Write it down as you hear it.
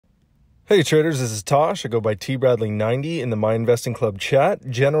Hey traders, this is Tosh. I go by TBradley90 in the My Investing Club chat.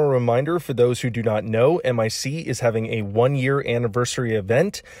 General reminder for those who do not know, MIC is having a 1-year anniversary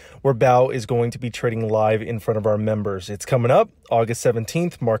event where Bao is going to be trading live in front of our members. It's coming up August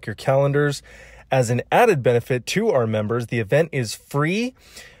 17th. Mark your calendars. As an added benefit to our members, the event is free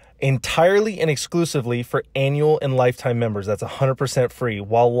entirely and exclusively for annual and lifetime members. That's 100% free.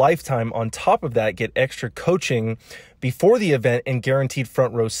 While lifetime, on top of that, get extra coaching before the event and guaranteed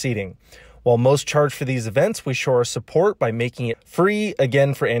front row seating. While most charge for these events, we show our support by making it free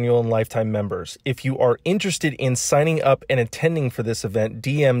again for annual and lifetime members. If you are interested in signing up and attending for this event,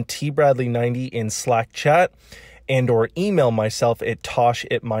 DM TBradley90 in Slack chat and or email myself at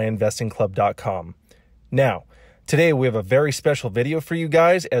tosh@myinvestingclub.com. Now, today, we have a very special video for you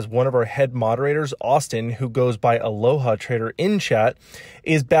guys as one of our head moderators, Austin, who goes by Aloha Trader in chat,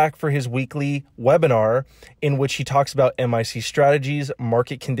 is back for his weekly webinar in which he talks about MIC strategies,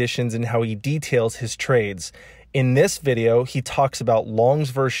 market conditions, and how he details his trades. In this video, he talks about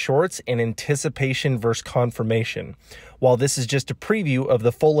longs versus shorts and anticipation versus confirmation. While this is just a preview of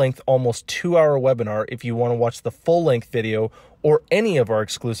the full-length, almost 2-hour webinar, if you want to watch the full-length video or any of our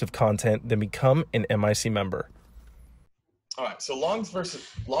exclusive content, then become an MIC member. All right, so longs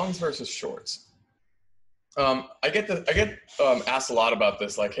versus shorts. I get asked a lot about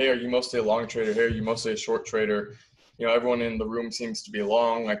this, like, hey, are you mostly a long trader? Hey, are you mostly a short trader? You know, everyone in the room seems to be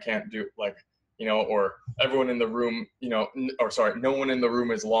long. I can't do or everyone in the room, no one in the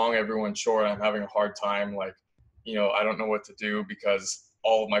room is long. Everyone's short. I'm having a hard time. I don't know what to do because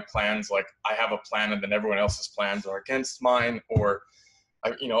all of my plans, I have a plan and then everyone else's plans are against mine, or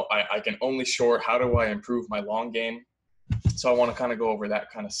I can only short. How do I improve my long game? So I want to kind of go over that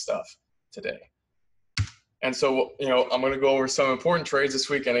kind of stuff today. And so, I'm going to go over some important trades this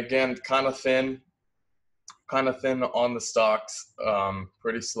week. And again, kind of thin on the stocks,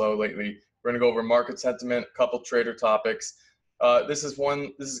 pretty slow lately. We're going to go over market sentiment, a couple trader topics. This is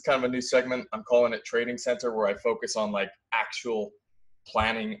kind of a new segment. I'm calling it Trading Center, where I focus on actual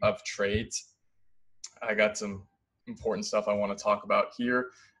planning of trades. I got some important stuff I want to talk about here.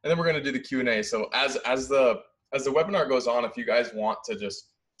 And then we're going to do the Q&A. So as the webinar goes on, if you guys want to just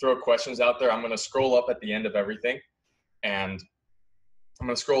throw questions out there, I'm going to scroll up at the end of everything.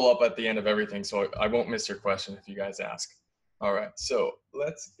 So I won't miss your question if you guys ask. All right, so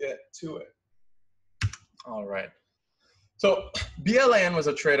let's get to it. All right. So BLAN was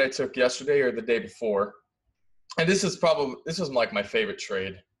a trade I took yesterday or the day before. And this was my favorite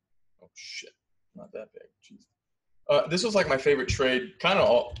trade. Oh, shit. Not that big. Jeez. This was my favorite trade kind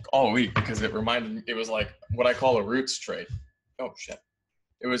of all week because it was what I call a roots trade. Oh shit.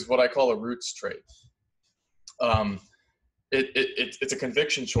 It was what I call a roots trade. It's a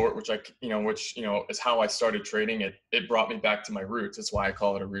conviction short, which is how I started trading. It brought me back to my roots. That's why I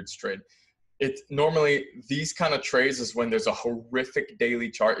call it a roots trade. Normally these kind of trades is when there's a horrific daily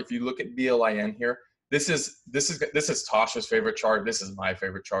chart. If you look at BLIN here, this is Tasha's favorite chart. This is my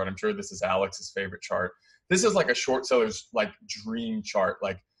favorite chart. I'm sure this is Alex's favorite chart. This is a short seller's dream chart.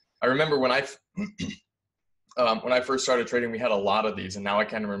 I remember when I first started trading, we had a lot of these, and now I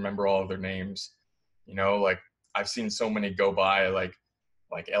can't remember all of their names. I've seen so many go by, like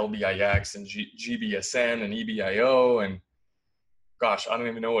LBIX and GBSN and EBIO, and gosh, I don't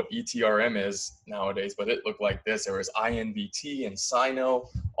even know what ETRM is nowadays, but it looked like this. There was INVT and Sino,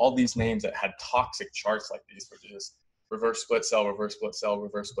 all these names that had toxic charts like these, which is reverse split sell, reverse split sell,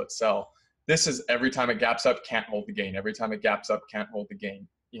 reverse split sell. This is every time it gaps up, can't hold the gain. Every time it gaps up, can't hold the gain.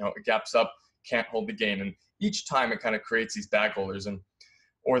 It gaps up, can't hold the gain. And each time it kind of creates these bag holders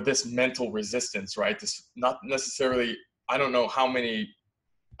or this mental resistance, right? This not necessarily, I don't know how many,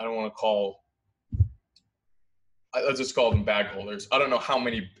 let's just call them bag holders. I don't know how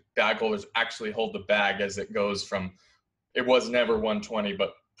many bag holders actually hold the bag as it goes from, it was never 120,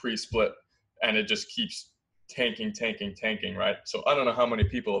 but pre-split, and it just keeps tanking, right? So I don't know how many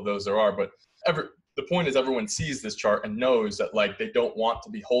people of those there are, but the point is everyone sees this chart and knows that they don't want to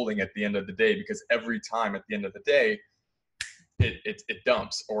be holding at the end of the day, because every time at the end of the day, it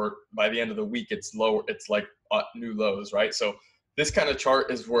dumps, or by the end of the week, it's lower. It's new lows, right? So this kind of chart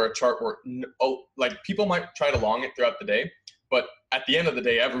is where people might try to long it throughout the day, but at the end of the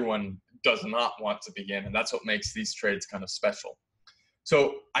day, everyone does not want to begin. And that's what makes these trades kind of special.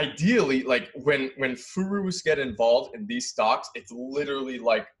 So ideally, when furus get involved in these stocks, it's literally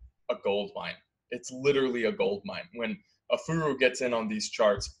like a gold mine. It's literally a gold mine. When a furu gets in on these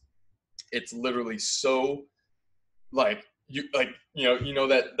charts, it's literally so that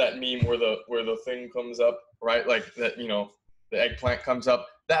meme where the thing comes up, right? The eggplant comes up.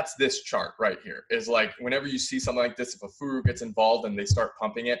 that's this chart right here. Is like whenever you see something like this, if a furu gets involved and they start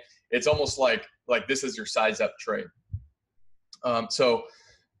pumping it, it's almost like this is your size up trade. So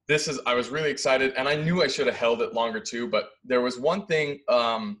I was really excited, and I knew I should have held it longer too, but there was one thing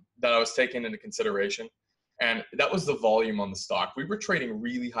that I was taking into consideration, and that was the volume on the stock. We were trading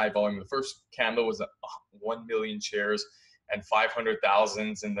really high volume. The first candle was at 1 million shares and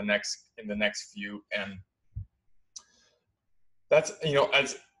 500,000 in the next few, and that's,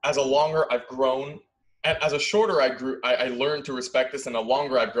 as a longer I've grown, as a shorter I learned to respect this, and the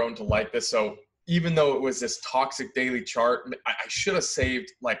longer I've grown to like this. So even though it was this toxic daily chart, I should have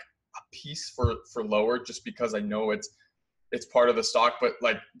saved like a piece for lower, just because I know it's part of the stock, but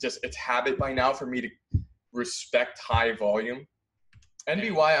like just it's habit by now for me to respect high volume.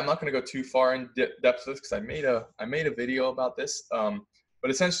 NBY, I'm not going to go too far in depth with this because I made a video about this. But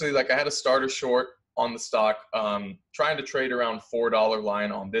essentially, like I had a starter short on the stock, trying to trade around $4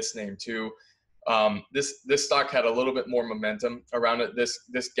 line on this name too. This stock had a little bit more momentum around it.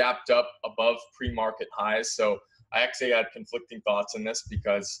 This gapped up above pre-market highs. So I actually had conflicting thoughts in this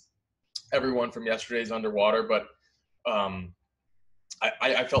because everyone from yesterday is underwater, but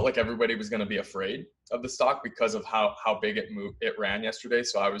I felt like everybody was going to be afraid of the stock because of how big it ran yesterday.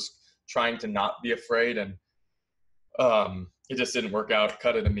 So I was trying to not be afraid, and it just didn't work out.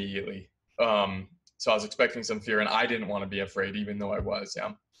 Cut it immediately. So I was expecting some fear, and I didn't want to be afraid, even though I was.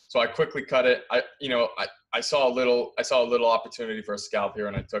 Yeah. So I quickly cut it. I saw a little opportunity for a scalp here,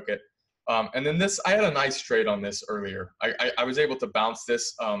 and I took it. And then I had a nice trade on this earlier. I was able to bounce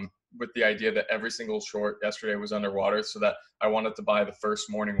this with the idea that every single short yesterday was underwater, so that I wanted to buy the first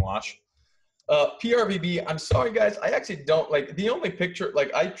morning wash. PRVB, I'm sorry guys, I actually don't like the only picture,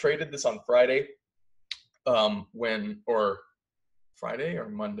 like I traded this on Friday, Friday or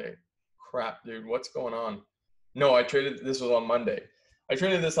Monday. Crap, dude, what's going on? No, this was on Monday. I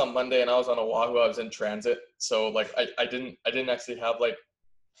traded this on Monday, and I was on Oahu. I was in transit, so like I didn't actually have I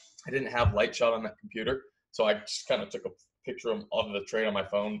didn't have light shot on that computer, so I just kind of took a picture of the trade on my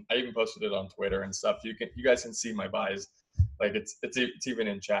phone. I even posted it on Twitter and stuff. You guys can see my buys, like it's even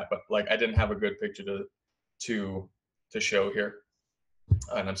in chat, but like I didn't have a good picture to show here,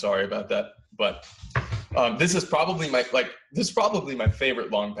 and I'm sorry about that. But this is probably my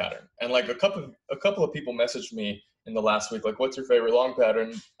favorite long pattern, and like a couple of people messaged me in the last week, like, what's your favorite long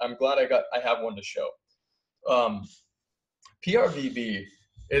pattern? I'm glad I have one to show. PRVB,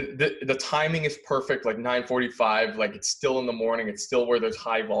 the timing is perfect, like 9:45, like it's still in the morning, it's still where there's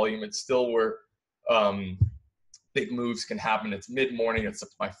high volume, it's still where big moves can happen. It's mid-morning. It's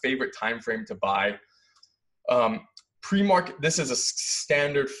my favorite time frame to buy. Pre-market, this is a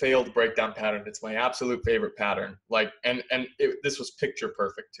standard failed breakdown pattern. It's my absolute favorite pattern. Like, this was picture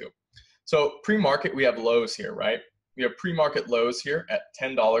perfect too. So pre-market, we have lows here, right? We have pre-market lows here at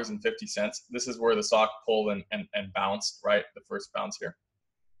 $10.50. This is where the stock pulled and bounced, right? The first bounce here.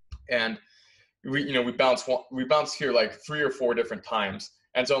 And we bounced here like 3 or 4 different times.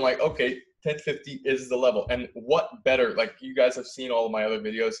 And so I'm like, okay, 1050 is the level. And what better, like you guys have seen all of my other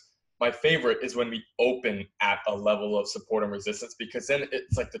videos, my favorite is when we open at a level of support and resistance, because then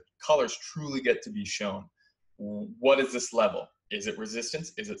it's like the colors truly get to be shown. What is this level? Is it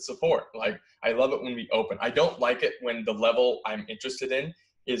resistance? Is it support? Like, I love it when we open. I don't like it when the level I'm interested in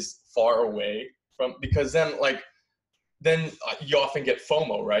is far away from, because then you often get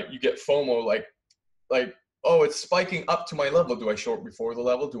FOMO, right? You get FOMO like, oh, it's spiking up to my level. Do I short before the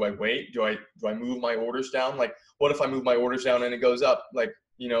level? Do I wait? Do I move my orders down? Like, what if I move my orders down and it goes up?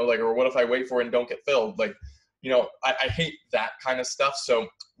 Or what if I wait for it and don't get filled? I hate that kind of stuff. So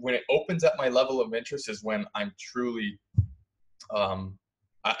when it opens at my level of interest is when I'm truly,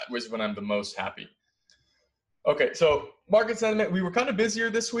 was when I'm the most happy. Okay, so market sentiment, we were kind of busier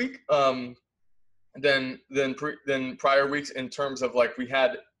this week than prior weeks in terms of like we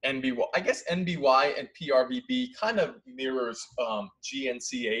had NBY. I guess NBY and PRVB kind of mirrors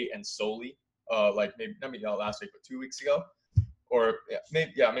GNCA and Soli, maybe not last week, but 2 weeks ago, or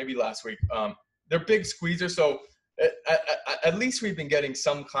maybe last week. They're big squeezers, so at least we've been getting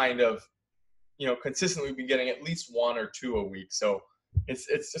some kind of, consistently we've been getting at least 1 or 2 a week. So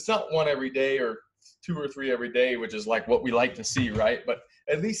it's not 1 every day or 2 or 3 every day, which is like what we like to see, right? But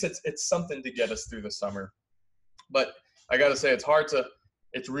at least it's something to get us through the summer. But I gotta say,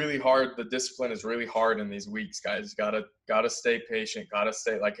 it's really hard. The discipline is really hard in these weeks, guys. Gotta stay patient. Gotta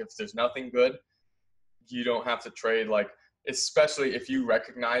stay, like, if there's nothing good, you don't have to trade. Like, especially if you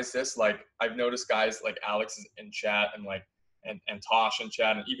recognize this, like I've noticed guys like Alex is in chat and Tosh in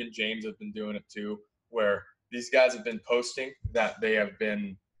chat, and even James have been doing it too, where these guys have been posting that they have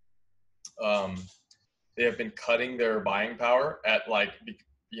been cutting their buying power at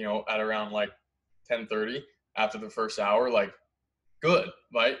you know, at around like 10:30 after the first hour, like good,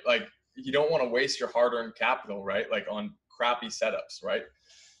 right? Like you don't want to waste your hard-earned capital, right? Like on crappy setups, right?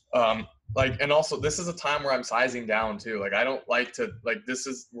 Like, and also this is a time where I'm sizing down too. Like I don't like to, like, this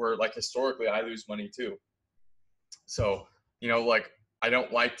is where like historically I lose money too. So, you know, like I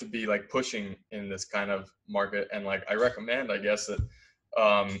don't like to be like pushing in this kind of market. And like, I recommend, I guess, that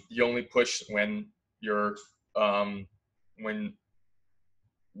you only push when you're, when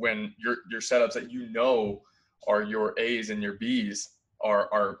your setups that you know are your A's and your B's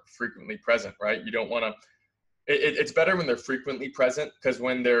are frequently present, right? You don't want to, it's better when they're frequently present, because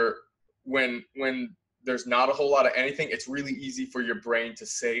when they're when there's not a whole lot of anything, it's really easy for your brain to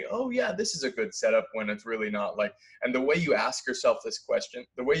say, oh yeah, this is a good setup, when it's really not. Like, and the way you ask yourself this question,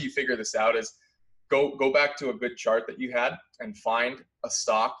 the way you figure this out is go back to a good chart that you had and find a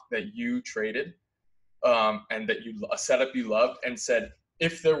stock that you traded, and that a setup you loved, and said,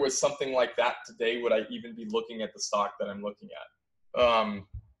 if there was something like that today, would I even be looking at the stock that I'm looking at?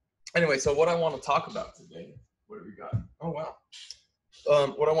 Anyway, so what I want to talk about today, what do we got? Oh, wow.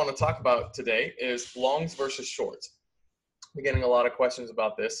 What I want to talk about today is longs versus shorts. I'm getting a lot of questions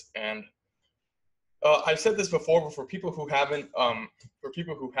about this, and I've said this before, but for people who haven't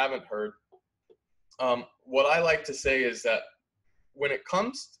heard, what I like to say is that when it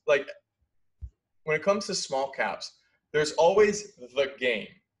comes to small caps, there's always the game,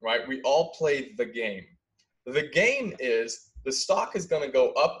 right? We all play the game. The game is the stock is going to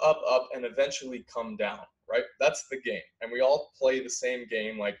go up, up, up, and eventually come down, right? That's the game. And we all play the same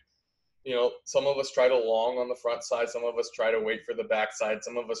game. Like, you know, some of us try to long on the front side. Some of us try to wait for the back side.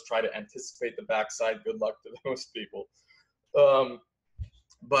 Some of us try to anticipate the back side. Good luck to those people.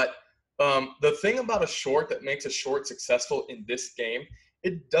 But the thing about a short that makes a short successful in this game,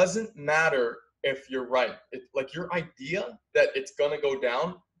 it doesn't matter if you're right. Like, your idea that it's going to go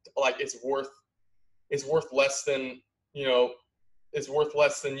down, like, is worth less than, you know,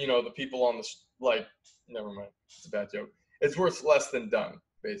 the people on the, like, never mind. It's a bad joke. It's worth less than done,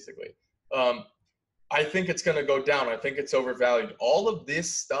 basically. I think it's going to go down. I think it's overvalued. All of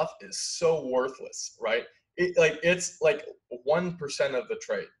this stuff is so worthless, right? It's like 1% of the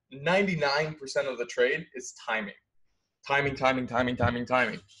trade. 99% of the trade is timing. Timing.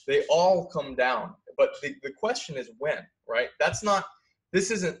 They all come down. But the question is when, right? It's not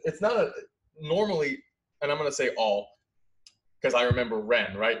normally, and I'm going to say all, because I remember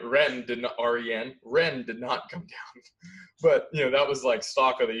Ren, right? Ren did not come down. But, you know, that was like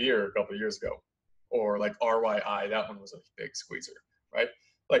stock of the year a couple of years ago. Or like RYI, that one was a big squeezer, right?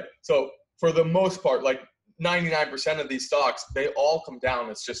 Like, so for the most part, like 99% of these stocks, they all come down.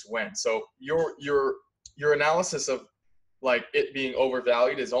 It's just when. So your analysis of like it being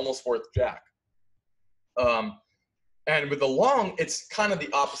overvalued is almost worth jack. And with the long, it's kind of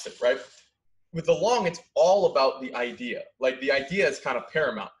the opposite, right? With the long, it's all about the idea. Like, the idea is kind of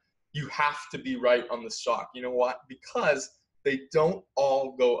paramount. You have to be right on the stock. You know what? Because they don't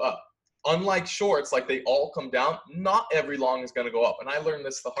all go up. Unlike shorts, like, they all come down. Not every long is going to go up. And I learned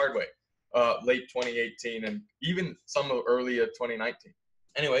this the hard way, late 2018 and even some of early 2019.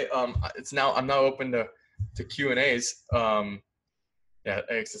 Anyway, I'm now open to Q&As. Yeah,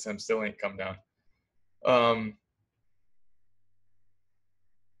 AXSM still ain't come down.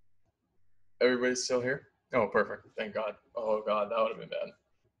 Everybody's still here? Oh, perfect. Thank God. Oh, God, that would have been bad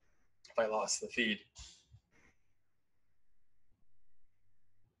if I lost the feed.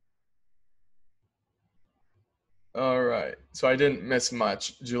 All right. So I didn't miss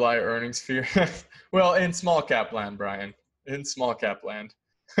much. July earnings fear. Well, in small cap land, Brian. In small cap land.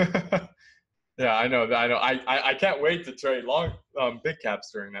 Yeah, I know. I can't wait to trade long big caps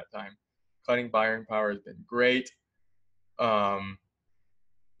during that time. Cutting buying power has been great.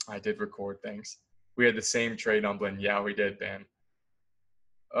 I did record things. We had the same trade on Blend. Yeah, we did, Ben.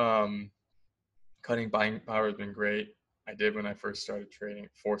 Cutting buying power has been great. I did when I first started trading.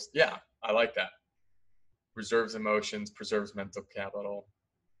 Yeah, I like that. Reserves emotions, preserves mental capital.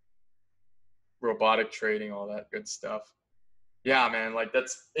 Robotic trading, all that good stuff. Yeah, man, like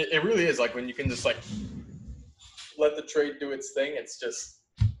it really is like when you can just like let the trade do its thing. It's just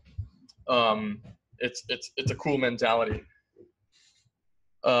it's a cool mentality.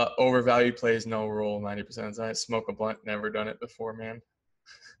 Overvalued plays no role 90% of the time. Smoke a blunt, never done it before, man.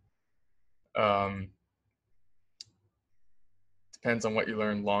 Depends on what you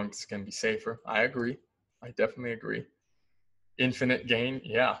learn. Longs can be safer. I agree. I definitely agree. Infinite gain,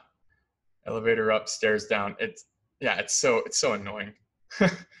 yeah. Elevator up, stairs down. It's so annoying.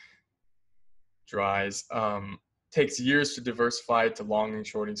 Dries. Takes years to diversify to long and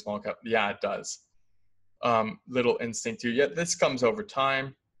shorting small cap. Yeah, it does. Little instinct too. Yeah, this comes over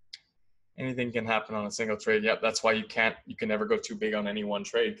time. Anything can happen on a single trade. Yep, that's why you can never go too big on any one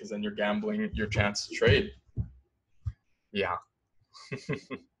trade, because then you're gambling your chance to trade. Yeah,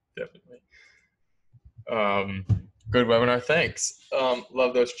 definitely. Good webinar. Thanks.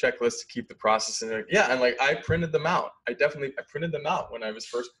 Love those checklists to keep the process in there. Yeah, and like I printed them out. I printed them out when I was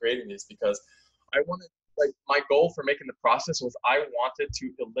first creating these, because I wanted, like, my goal for making the process was I wanted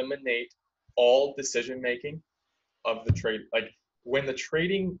to eliminate all decision making of the trade. Like when the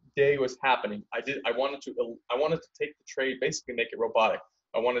trading day was happening, I wanted to take the trade, basically make it robotic.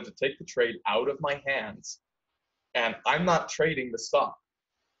 I wanted to take the trade out of my hands, and I'm not trading the stock.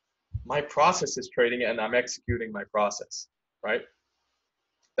 My process is trading it, and I'm executing my process, right?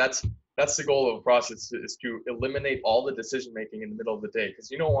 That's the goal of a process, is to eliminate all the decision making in the middle of the day. Because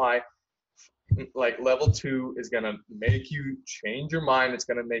you know why? Like level 2 is gonna make you change your mind. It's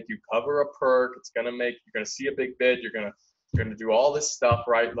gonna make you cover a perk. You're gonna see a big bid. You're gonna do all this stuff,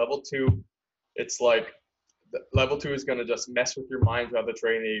 right? Level 2, it's like level 2 is gonna just mess with your mind throughout the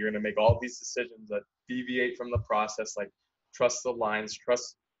training. You're gonna make all these decisions that deviate from the process, like trust the lines,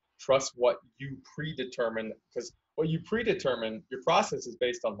 trust what you predetermine, because what you predetermine, your process is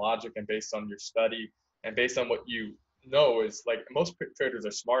based on logic and based on your study and based on what you know. Is like most traders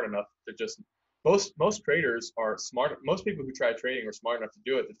are smart enough to just most traders are smart. Most people who try trading are smart enough to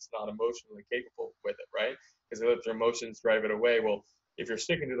do it. That's not emotionally capable with it, right? Because they let their emotions drive it away. Well, if you're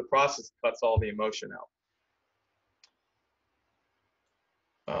sticking to the process, it cuts all the emotion out.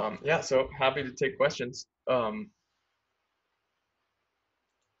 Yeah, so happy to take questions.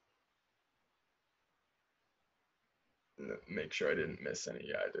 Make sure I didn't miss any.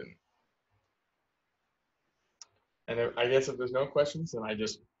 Yeah, I didn't. And I guess if there's no questions, then I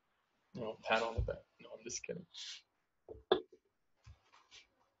just, pat on the back. No, I'm just kidding.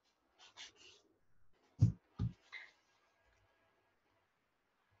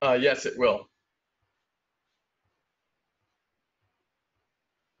 Yes, it will.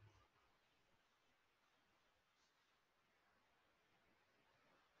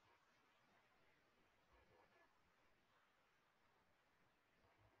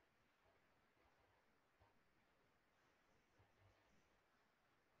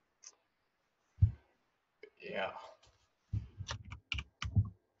 Yeah,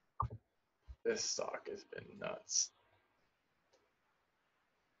 this stock has been nuts.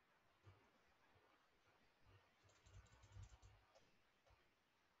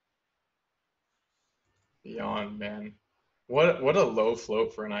 Beyond, man. What a low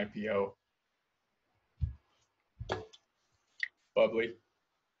float for an IPO. Bubbly.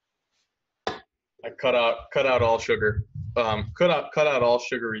 I cut out all sugar. Cut out all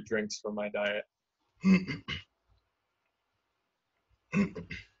sugary drinks from my diet.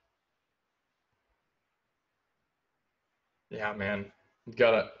 Yeah, man. You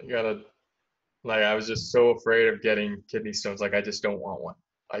gotta like, I was just so afraid of getting kidney stones. Like I just don't want one.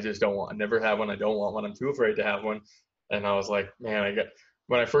 I never have one. I don't want one. I'm too afraid to have one. And I was like, man,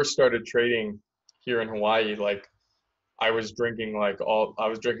 when I first started trading here in Hawaii, like I was drinking like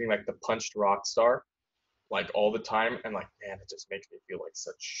the punched rock star like all the time, and like, man, it just makes me feel like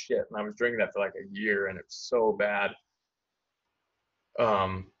such shit. And I was drinking that for like a year, and it's so bad.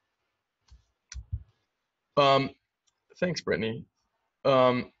 Um, Thanks, Brittany.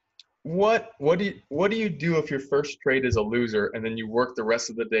 Um, what do you do if your first trade is a loser and then you work the rest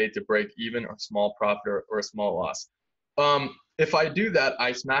of the day to break even or small profit or a small loss? If I do that,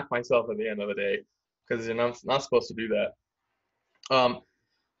 I smack myself at the end of the day, because you're not supposed to do that.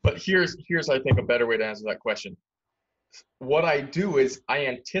 But here's I think a better way to answer that question. What I do is I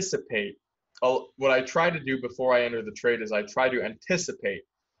anticipate. What I try to do before I enter the trade is I try to anticipate,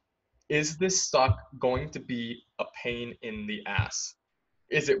 is this stock going to be a pain in the ass?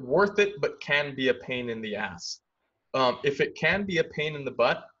 Is it worth it but can be a pain in the ass? If it can be a pain in the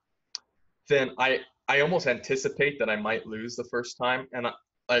butt, then I almost anticipate that I might lose the first time, and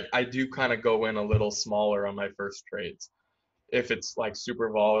I do kind of go in a little smaller on my first trades. If it's like super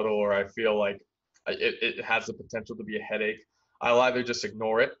volatile, or I feel like it has the potential to be a headache, I'll either just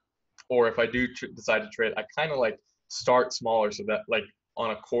ignore it, or if I do decide to trade, I kind of like start smaller, so that like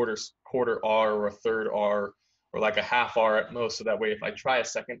on a quarter R or a third R or like a half R at most, so that way if I try a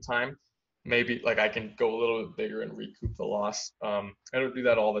second time, maybe like I can go a little bit bigger and recoup the loss. I don't do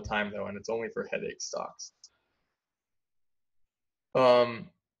that all the time though, and it's only for headache stocks. Um,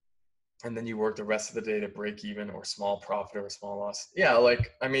 and then you work the rest of the day to break even or small profit or a small loss. Yeah,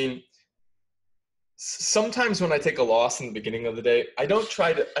 like I mean, sometimes when I take a loss in the beginning of the day, I don't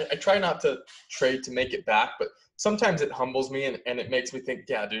try to, I try not to trade to make it back, but sometimes it humbles me, and it makes me think,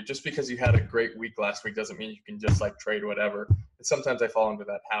 yeah, dude, just because you had a great week last week doesn't mean you can just like trade whatever. And sometimes I fall into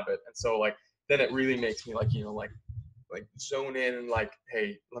that habit. And so like, then it really makes me like, like zone in and like,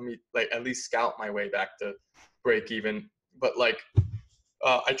 hey, let me like at least scout my way back to break even. But like,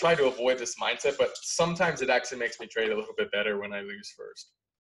 I try to avoid this mindset, but sometimes it actually makes me trade a little bit better when I lose first.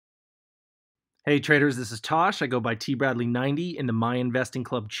 Hey traders, this is Tosh. I go by TBradley90 in the My Investing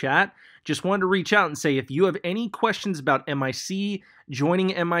Club chat. Just wanted to reach out and say if you have any questions about MIC, joining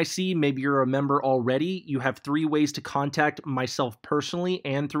MIC, maybe you're a member already, you have 3 ways to contact myself personally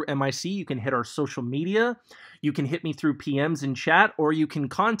and through MIC. You can hit our social media, you can hit me through PMs in chat, or you can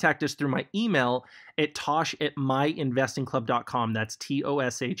contact us through my email at tosh@myinvestingclub.com. That's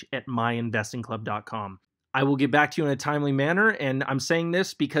TOSH at myinvestingclub.com. I will get back to you in a timely manner, and I'm saying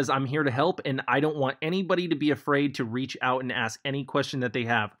this because I'm here to help, and I don't want anybody to be afraid to reach out and ask any question that they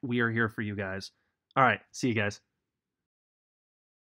have. We are here for you guys. All right, see you guys.